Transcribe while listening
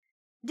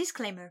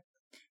Disclaimer.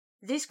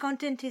 This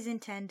content is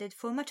intended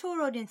for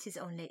mature audiences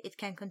only. It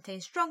can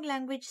contain strong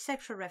language,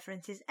 sexual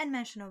references, and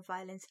mention of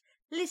violence.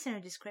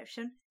 Listener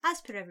discretion, as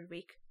per every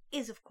week,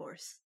 is of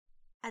course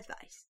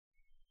advised.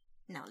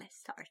 Now let's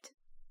start.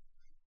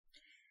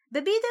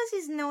 Bebidas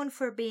is known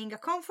for being a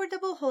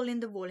comfortable hole in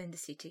the wall in the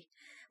city.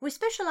 We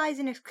specialize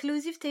in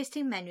exclusive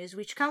tasting menus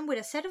which come with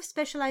a set of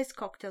specialized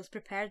cocktails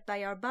prepared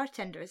by our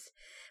bartenders.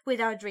 With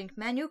our drink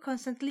menu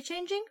constantly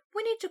changing,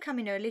 we need to come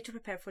in early to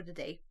prepare for the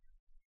day.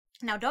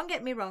 Now don't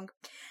get me wrong,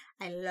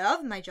 I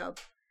love my job.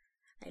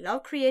 I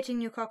love creating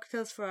new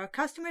cocktails for our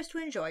customers to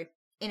enjoy.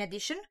 In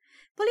addition,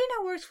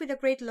 Paulina works with a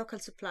great local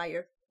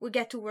supplier. We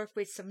get to work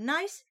with some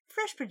nice,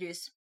 fresh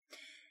produce.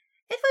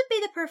 It would be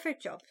the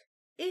perfect job,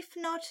 if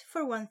not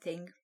for one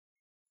thing.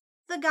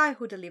 The guy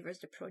who delivers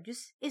the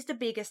produce is the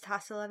biggest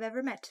hassle I've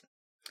ever met.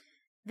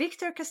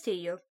 Victor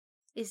Castillo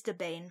is the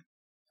bane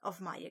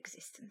of my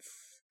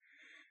existence.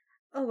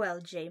 Oh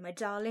well, Jay, my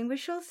darling, we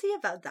shall see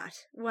about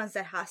that. Once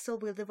that hassle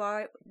will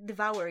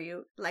devour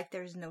you like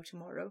there is no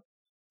tomorrow.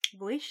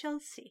 We shall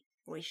see,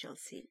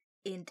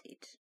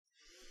 indeed.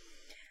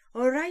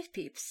 Alright,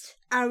 peeps,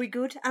 are we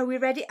good? Are we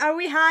ready? Are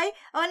we high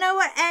on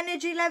our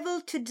energy level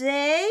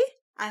today?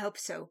 I hope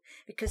so,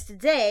 because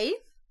today,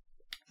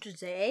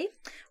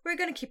 we're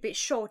gonna keep it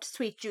short,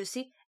 sweet,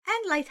 juicy,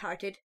 and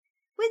light-hearted,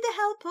 with the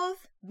help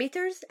of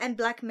Bitters and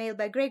Blackmail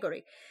by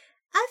Greigory.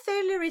 A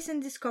fairly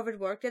recent discovered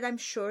work that I'm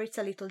sure it's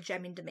a little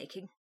gem in the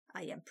making.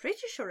 I am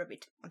pretty sure of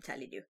it, I'm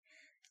telling you.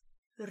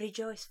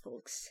 Rejoice,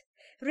 folks.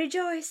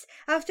 Rejoice!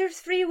 After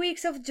 3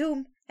 weeks of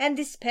doom and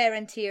despair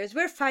and tears,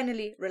 we're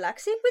finally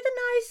relaxing with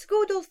a nice,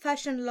 good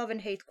old-fashioned love and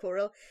hate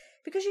quarrel.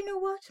 Because you know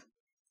what?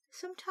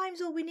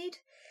 Sometimes all we need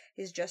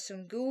is just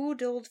some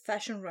good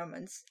old-fashioned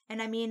romance.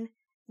 And I mean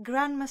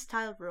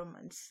grandma-style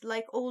romance,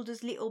 like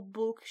Olda's little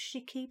book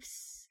she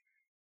keeps.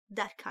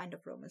 That kind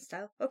of romance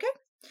style, okay?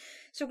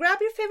 So grab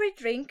your favorite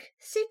drink,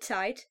 sit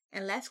tight,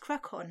 and let's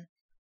crack on.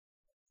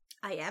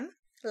 I am,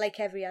 like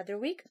every other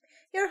week,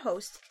 your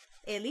host,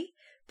 Ellie,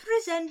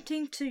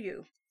 presenting to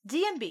you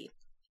D&B,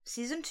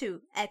 Season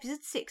 2,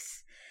 Episode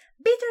 6,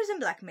 Bitters and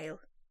Blackmail,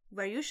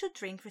 where you should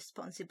drink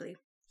responsibly.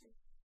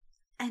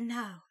 And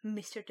now,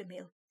 Mr.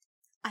 DeMille,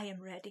 I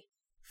am ready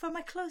for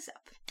my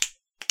close-up.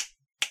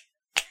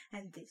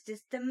 And this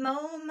is the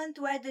moment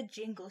where the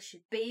jingle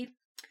should be.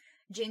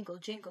 Jingle,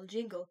 jingle,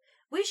 jingle.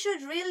 We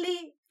should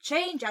really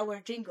change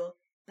our jingle,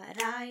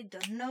 but I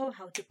don't know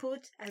how to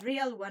put a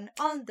real one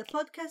on the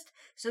podcast,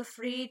 so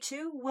 3,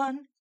 2,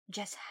 1,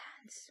 jazz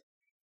hands.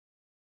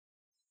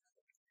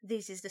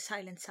 This is the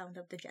silent sound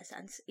of the jazz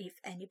hands, if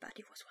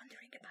anybody was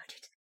wondering about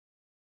it.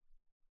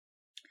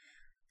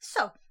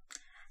 So,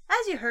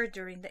 as you heard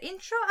during the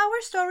intro,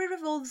 our story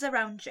revolves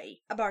around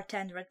Jay, a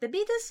bartender at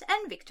Bebidas,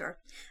 and Victor,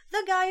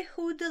 the guy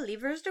who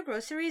delivers the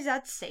groceries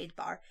at Said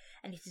Bar,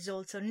 and it is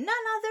also none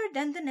other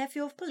than the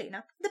nephew of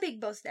Paulina, the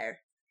big boss there.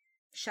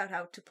 Shout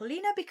out to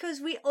Paulina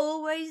because we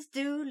always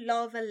do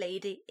love a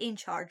lady in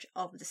charge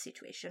of the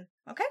situation,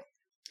 okay?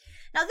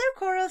 Now their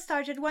quarrel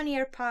started 1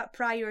 year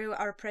prior to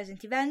our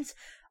present events,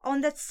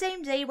 on that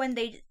same day when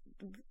they...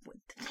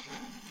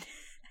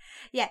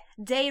 Yeah,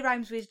 day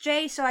rhymes with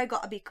Jay, so I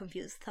got a bit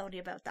confused. Sorry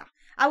about that.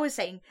 I was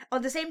saying,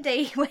 on the same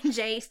day when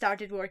Jay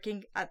started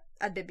working at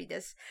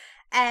Bebidas.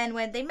 And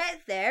when they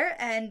met there,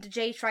 and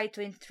Jay tried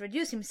to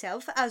introduce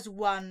himself, as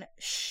one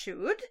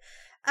should,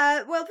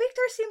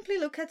 Victor simply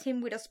looked at him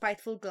with a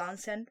spiteful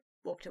glance and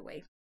walked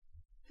away.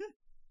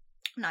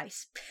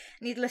 Nice.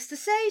 Needless to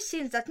say,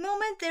 since that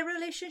moment, their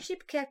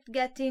relationship kept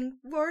getting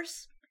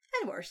worse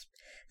and worse,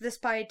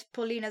 despite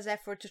Paulina's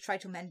effort to try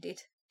to mend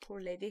it. Poor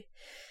lady.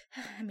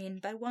 I mean,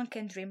 but one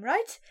can dream,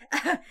 right?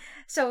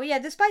 So, yeah,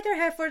 despite her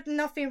effort,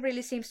 nothing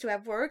really seems to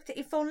have worked.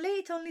 If only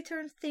it only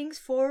turned things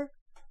for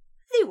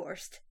the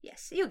worst.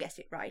 Yes, you guessed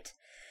it right.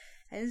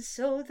 And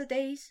so the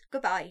days go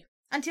by.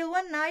 Until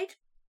one night,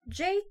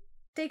 Jay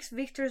takes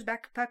Victor's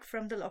backpack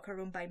from the locker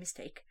room by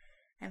mistake.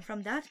 And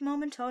from that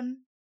moment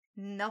on,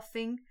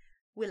 nothing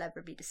will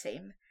ever be the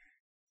same.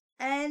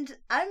 And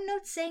I'm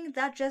not saying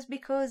that just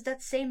because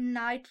that same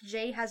night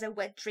Jay has a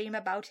wet dream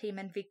about him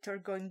and Victor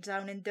going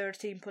down and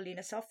dirty in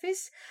Paulina's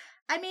office.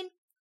 I mean,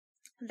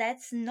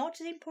 that's not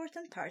the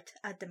important part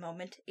at the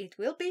moment. It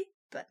will be,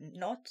 but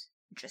not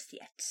just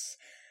yet.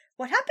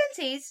 What happens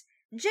is,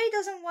 Jay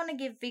doesn't want to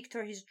give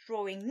Victor his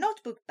drawing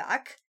notebook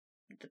back.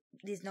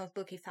 This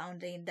notebook he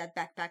found in that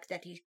backpack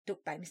that he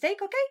took by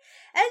mistake, okay?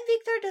 And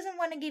Victor doesn't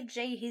want to give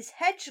Jay his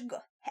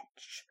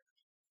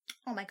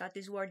oh my god,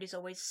 this word is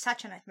always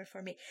such a nightmare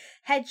for me.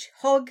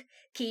 Hedgehog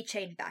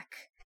keychain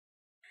back.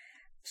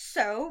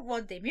 So,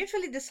 what they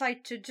mutually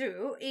decide to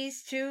do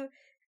is to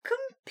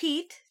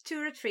compete to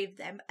retrieve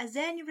them, as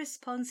any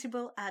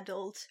responsible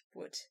adult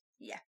would.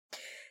 Yeah.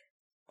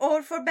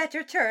 Or for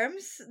better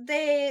terms,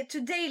 they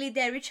to daily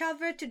dare each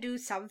other to do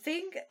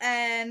something,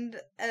 and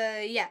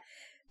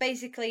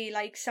basically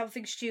like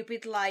something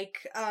stupid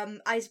like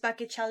ice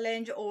bucket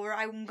challenge, or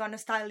I'm gonna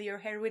style your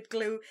hair with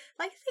glue,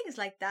 like things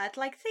like that,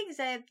 like things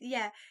that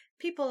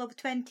people of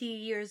 20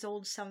 years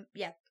old,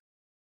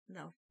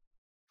 no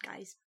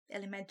guys,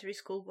 elementary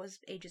school was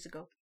ages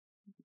ago.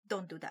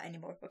 Don't do that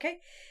anymore, okay?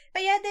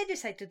 But yeah, they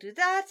decide to do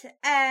that,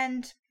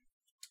 and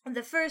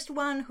the first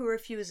one who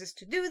refuses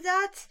to do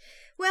that,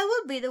 well,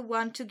 will be the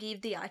one to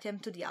give the item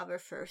to the other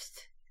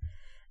first.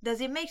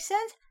 Does it make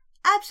sense?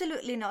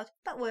 Absolutely not.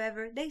 But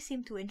whatever, they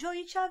seem to enjoy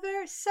each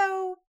other,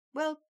 so,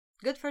 well,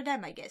 good for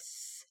them, I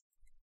guess.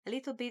 A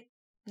little bit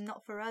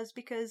not for us,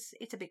 because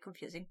it's a bit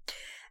confusing.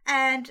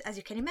 And, as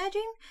you can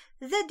imagine,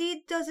 the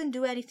deed doesn't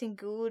do anything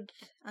good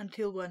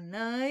until one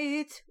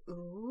night.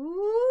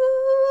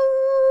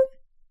 Ooh.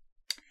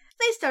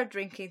 They start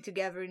drinking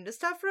together in the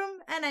staff room,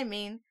 and I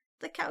mean,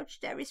 the couch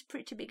there is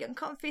pretty big and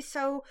comfy,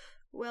 so,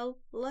 well,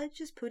 let's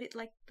just put it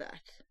like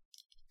that.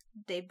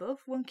 They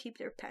both won't keep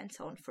their pants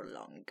on for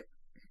long.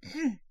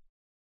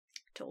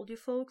 Told you,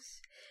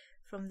 folks,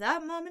 from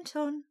that moment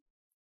on,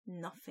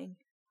 nothing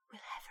will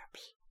ever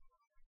be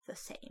the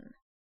same.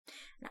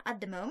 Now,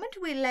 at the moment,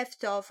 we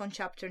left off on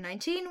chapter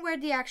 19, where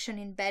the action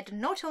in bed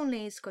not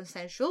only is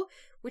consensual,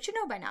 which you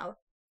know by now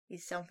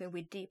is something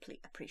we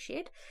deeply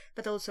appreciate,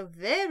 but also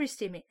very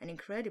steamy and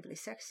incredibly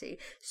sexy.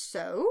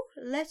 So,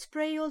 let's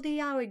pray all the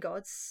yaoi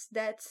gods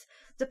that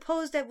the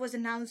pause that was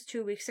announced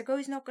 2 weeks ago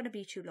is not going to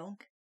be too long.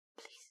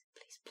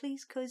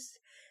 Please, because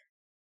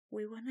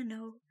we want to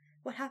know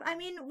what happens. I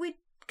mean, we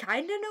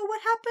kind of know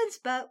what happens,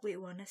 but we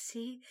want to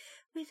see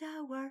with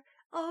our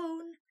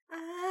own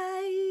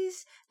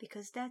eyes,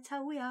 because that's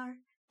how we are,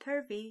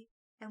 pervy,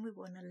 and we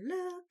want to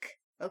look.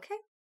 Okay?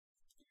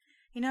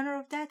 In honor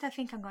of that, I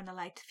think I'm gonna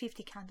light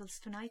 50 candles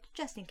tonight,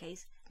 just in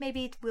case.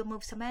 Maybe it will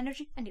move some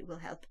energy and it will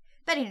help.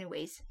 But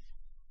anyways,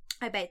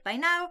 I bet by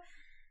now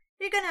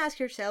you're gonna ask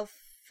yourself,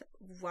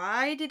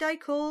 why did I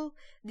call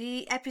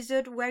the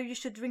episode where you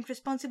should drink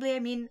responsibly? I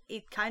mean,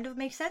 it kind of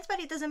makes sense, but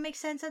it doesn't make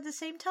sense at the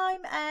same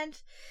time. And,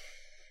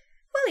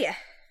 well, yeah,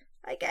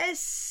 I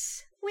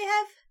guess we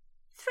have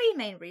 3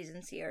 main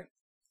reasons here.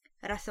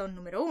 Razón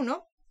número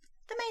uno,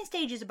 the main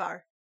stage is a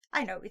bar.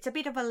 I know, it's a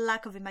bit of a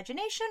lack of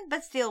imagination,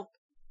 but still,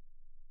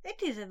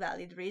 it is a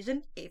valid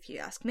reason, if you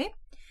ask me.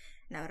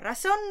 Now,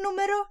 razón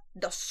número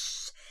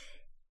dos.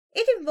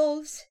 It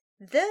involves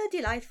the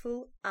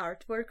delightful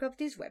artwork of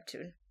this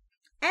webtoon,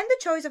 and the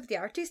choice of the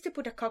artist to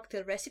put a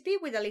cocktail recipe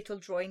with a little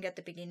drawing at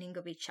the beginning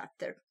of each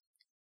chapter.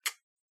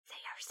 They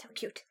are so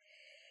cute.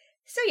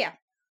 So yeah,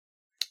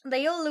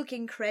 they all look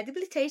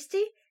incredibly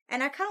tasty,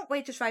 and I can't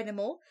wait to try them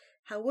all.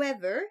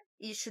 However,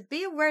 you should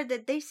be aware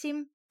that they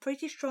seem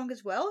pretty strong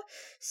as well,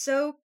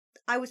 so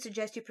I would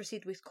suggest you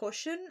proceed with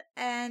caution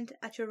and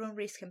at your own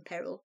risk and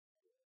peril.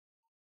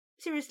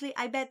 Seriously,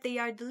 I bet they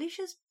are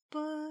delicious,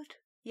 but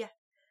yeah,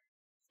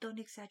 don't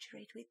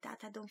exaggerate with that.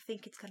 I don't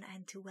think it's gonna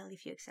end too well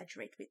if you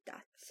exaggerate with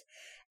that.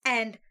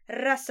 And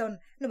razón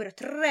número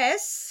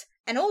tres,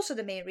 and also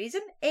the main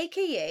reason,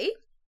 aka,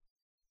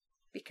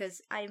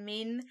 because I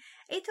mean,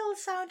 it all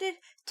sounded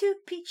too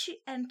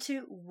peachy and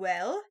too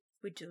well.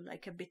 We do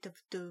like a bit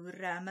of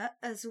drama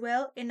as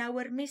well in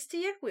our mist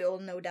here. We all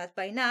know that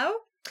by now.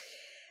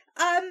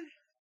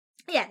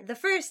 Yeah, the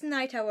first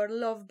night our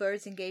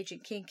lovebirds engage in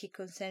kinky,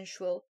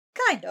 consensual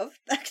kind of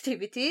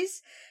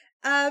activities.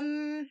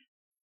 What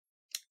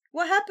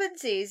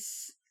happens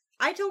is,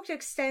 I talked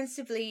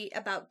extensively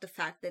about the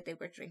fact that they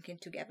were drinking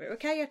together,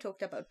 okay? I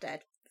talked about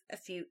that a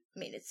few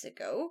minutes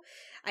ago.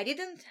 I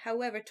didn't,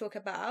 however, talk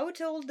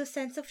about all the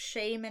sense of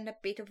shame and a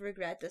bit of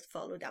regret that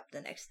followed up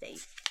the next day.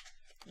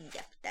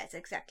 Yep, that's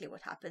exactly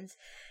what happens.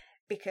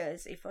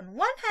 Because if on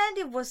one hand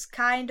it was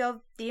kind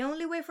of the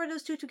only way for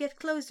those two to get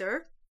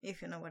closer,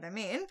 if you know what I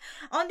mean,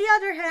 on the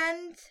other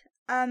hand,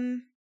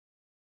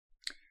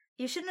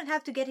 you shouldn't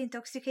have to get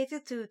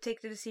intoxicated to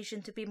take the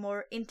decision to be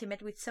more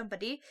intimate with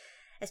somebody,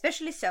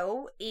 especially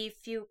so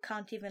if you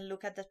can't even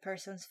look at that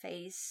person's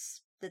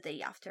face the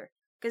day after.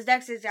 Because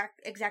that's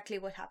exactly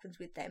what happens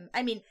with them.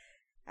 I mean,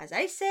 as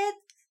I said,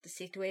 the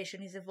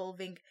situation is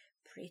evolving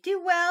pretty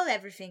well,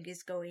 everything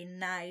is going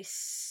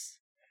nice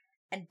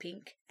and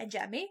pink and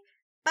jammy.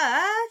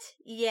 But,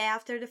 yeah,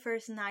 after the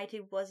first night,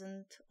 it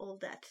wasn't all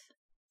that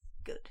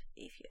good,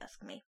 if you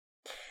ask me.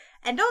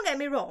 And don't get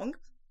me wrong,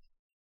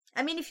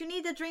 I mean, if you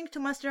need a drink to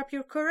muster up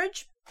your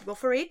courage, go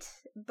for it,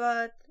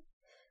 but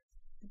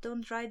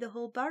don't try the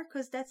whole bar,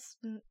 because that's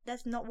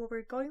not what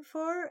we're going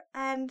for.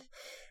 And,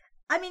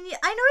 I mean,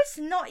 I know it's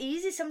not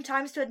easy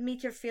sometimes to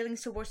admit your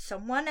feelings towards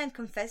someone and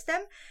confess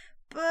them,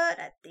 but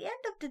at the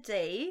end of the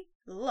day,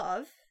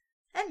 love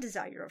and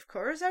desire, of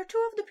course, are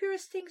 2 of the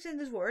purest things in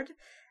this world,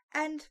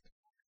 and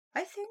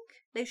I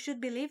think they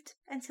should be lived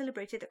and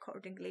celebrated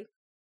accordingly.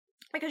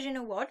 Because you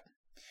know what?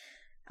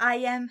 I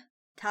am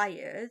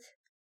tired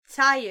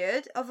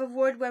of a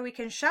world where we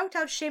can shout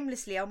out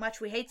shamelessly how much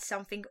we hate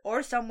something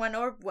or someone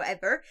or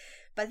whatever,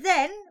 but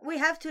then we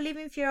have to live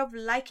in fear of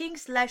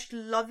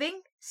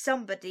liking/loving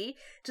somebody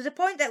to the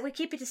point that we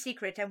keep it a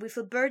secret and we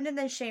feel burdened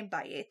and shamed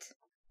by it.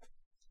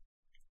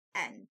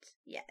 And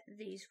yeah,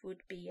 these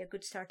would be a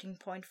good starting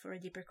point for a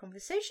deeper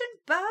conversation,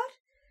 but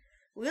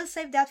we'll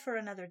save that for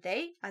another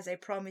day, as I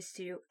promised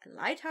you a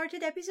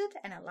light-hearted episode,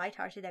 and a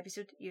light-hearted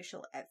episode you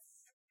shall have.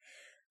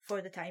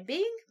 For the time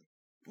being,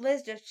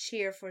 let's just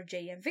cheer for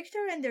Jay and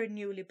Victor and their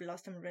newly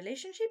blossomed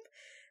relationship,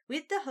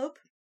 with the hope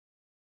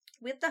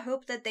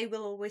that they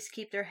will always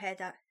keep their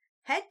head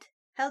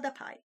held up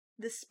high,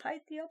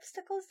 despite the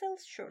obstacles they'll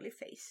surely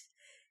face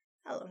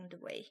along the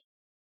way.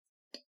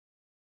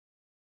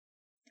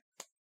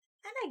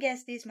 And I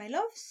guess this, my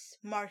loves,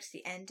 marks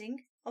the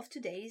ending of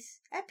today's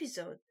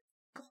episode.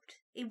 God,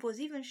 it was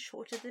even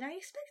shorter than I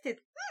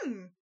expected.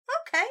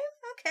 Okay,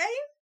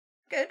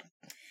 good.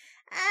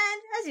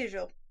 And as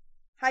usual,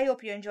 I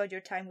hope you enjoyed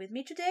your time with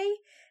me today.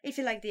 If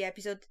you liked the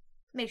episode,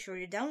 make sure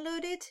you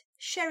download it,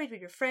 share it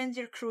with your friends,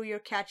 your crew, your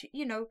cat,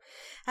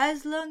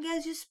 as long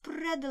as you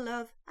spread the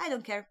love. I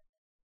don't care.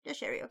 Just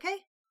share it, okay?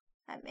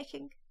 I'm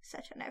making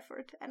such an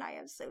effort and I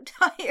am so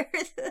tired.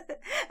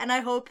 And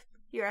I hope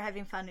you are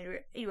having fun and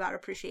you are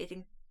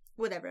appreciating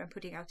whatever I'm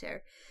putting out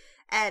there.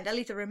 And a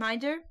little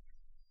reminder,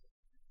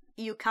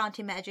 you can't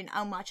imagine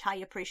how much I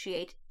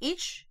appreciate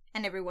each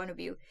and every one of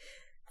you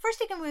for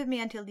sticking with me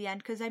until the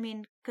end, because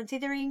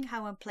considering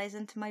how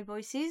unpleasant my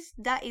voice is,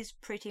 that is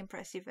pretty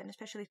impressive. And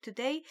especially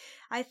today,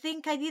 I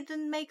think I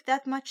didn't make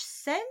that much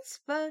sense,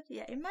 but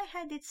yeah, in my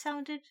head it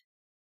sounded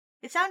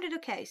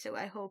okay. So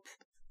I hope,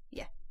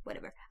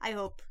 whatever, I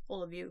hope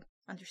all of you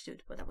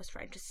understood what I was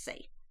trying to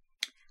say.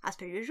 As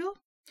per usual,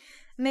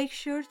 make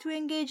sure to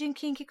engage in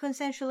kinky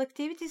consensual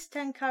activities.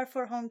 Thank her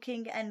for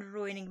honking and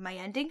ruining my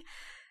ending.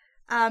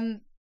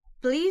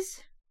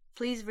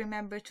 Please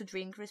remember to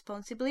drink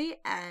responsibly,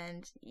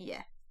 and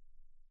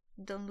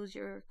don't lose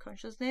your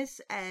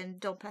consciousness and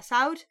don't pass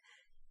out.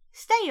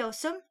 Stay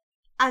awesome,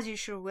 as you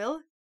sure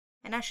will,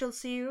 and I shall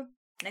see you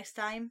next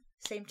time,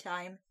 same place.